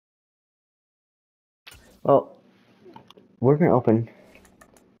Well, we're gonna open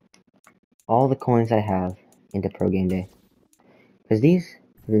all the coins I have into Pro Game Day. Because these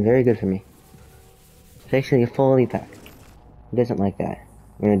have been very good for me. It's actually a full elite pack. Who doesn't like that?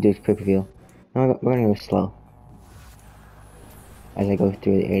 We're gonna do a quick reveal. No, we're gonna go slow. As I go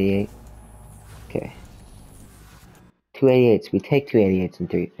through the 88. Okay. 288s. We take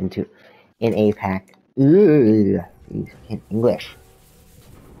 288s in a pack. Ugh. English.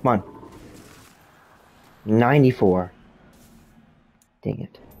 Come on. 94. Dang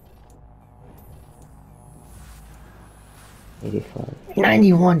it. 85.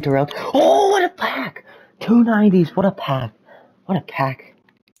 91 Terrell. Oh, what a pack! 290s. What a pack. What a pack.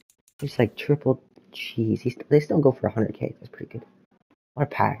 Just like triple cheese. They still go for 100k. That's pretty good. What a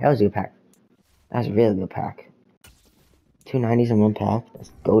pack. That was a good pack. That was a really good pack. 290s in one pack.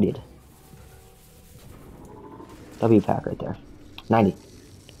 That's goated. W pack right there. 90.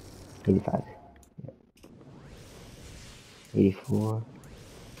 85. 84.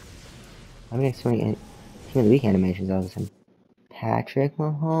 I'm getting so many Team of the Week animations all of a sudden. Patrick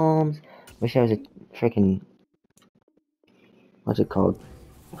Mahomes. Wish I was a freaking. What's it called?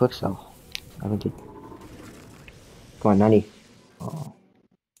 Quick sell. I haven't did. Come on, 90. Oh.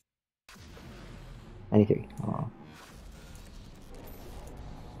 93. Oh.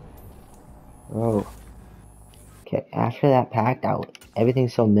 Oh. Okay, after that packed out,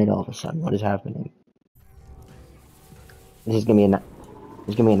 everything's so mid all of a sudden. What is happening? This is gonna be a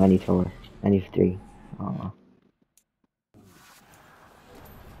 94, 93. Oh.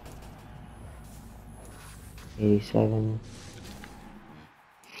 $87.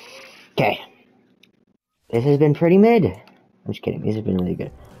 Okay. This has been pretty mid. I'm just kidding. This has been really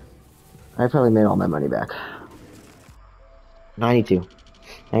good. I probably made all my money back. 92.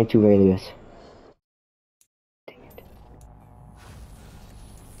 92 Ray Lewis. Dang it.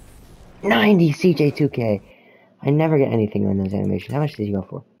 90 CJ2K. I never get anything on those animations. How much did you go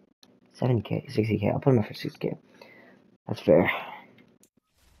for? 7K, 60K. I'll put him up for 6K. That's fair.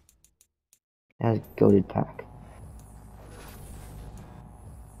 That was a goated pack.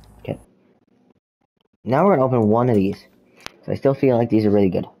 Okay. Now we're gonna open one of these. So I still feel like these are really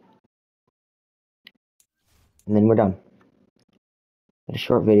good. And then we're done. A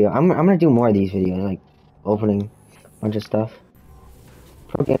short video. I'm gonna do more of these videos, like opening a bunch of stuff.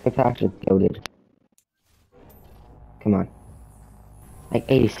 Pro Game packs are goated. Come on. Like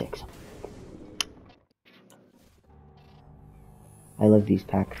 86. I love these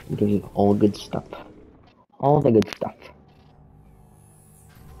packs. It gives you all good stuff. All the good stuff.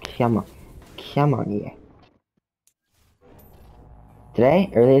 Come on. Come on, yeah.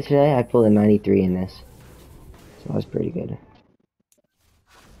 Earlier today, I pulled a 93 in this. So that was pretty good.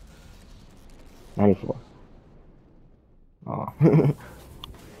 94. Aw. If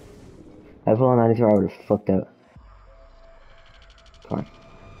I pulled a 94, I would have flipped out. Come on.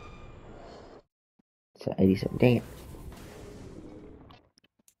 It's an 87. Dang it.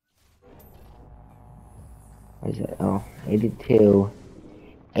 What is that? Oh, 82.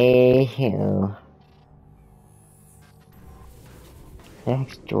 Ew.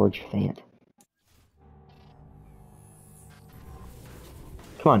 Thanks, George Fant.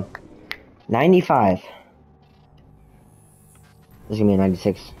 Come on. 95. This is gonna be a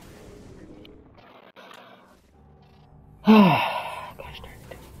 96. Gosh darn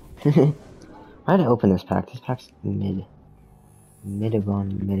it. Why did I open this pack? This pack's mid.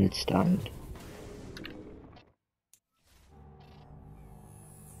 Mid-of-on, mid-styled.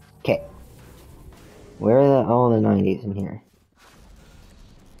 Okay. Where are all the 90s in here?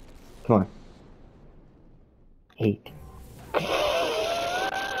 Come on. 8.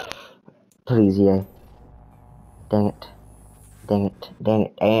 Please, yeah. Dang it. Dang it. Dang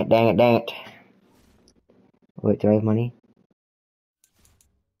it. Dang it. Dang it. Dang it. Wait, do I have money?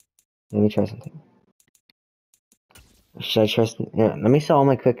 Let me try something. Should I trust? Yeah, let me sell all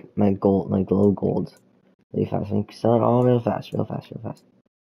my glow golds really fast. Let me sell it all real fast, real fast, real fast.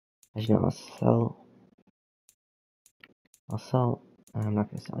 Actually, no, I'll sell. I'm not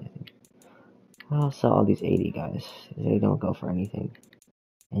gonna sell anything. I'll sell all these 80 guys. They don't go for anything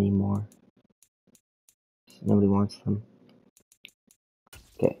anymore. Nobody wants them.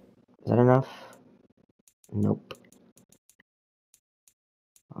 Okay, is that enough? Nope.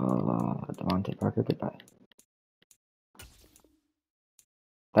 Devontae Parker, goodbye.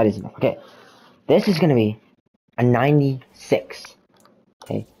 That is enough. Okay, this is gonna be a 96.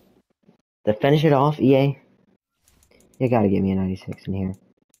 Okay, to finish it off, EA, you gotta give me a 96 in here.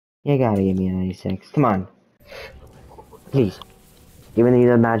 You gotta give me a 96. Come on, please. Give me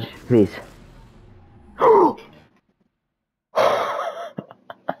the badge, please.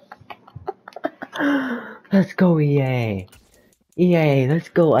 Let's go, EA. EA, let's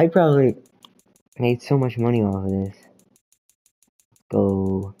go. I probably made so much money off of this.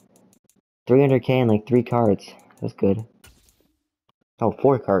 Go 300k and like 3 cards. That's good. Oh,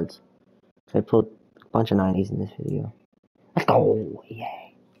 4 cards. So I pulled a bunch of 90s in this video. Let's go!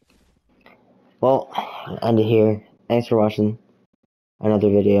 Yay! Well, I'll end it here. Thanks for watching another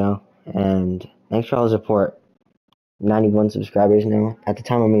video, and thanks for all the support. 91 subscribers now. At the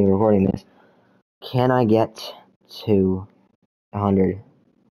time of me recording this, can I get to 100?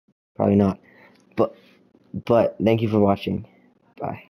 Probably not. But thank you for watching. Bye.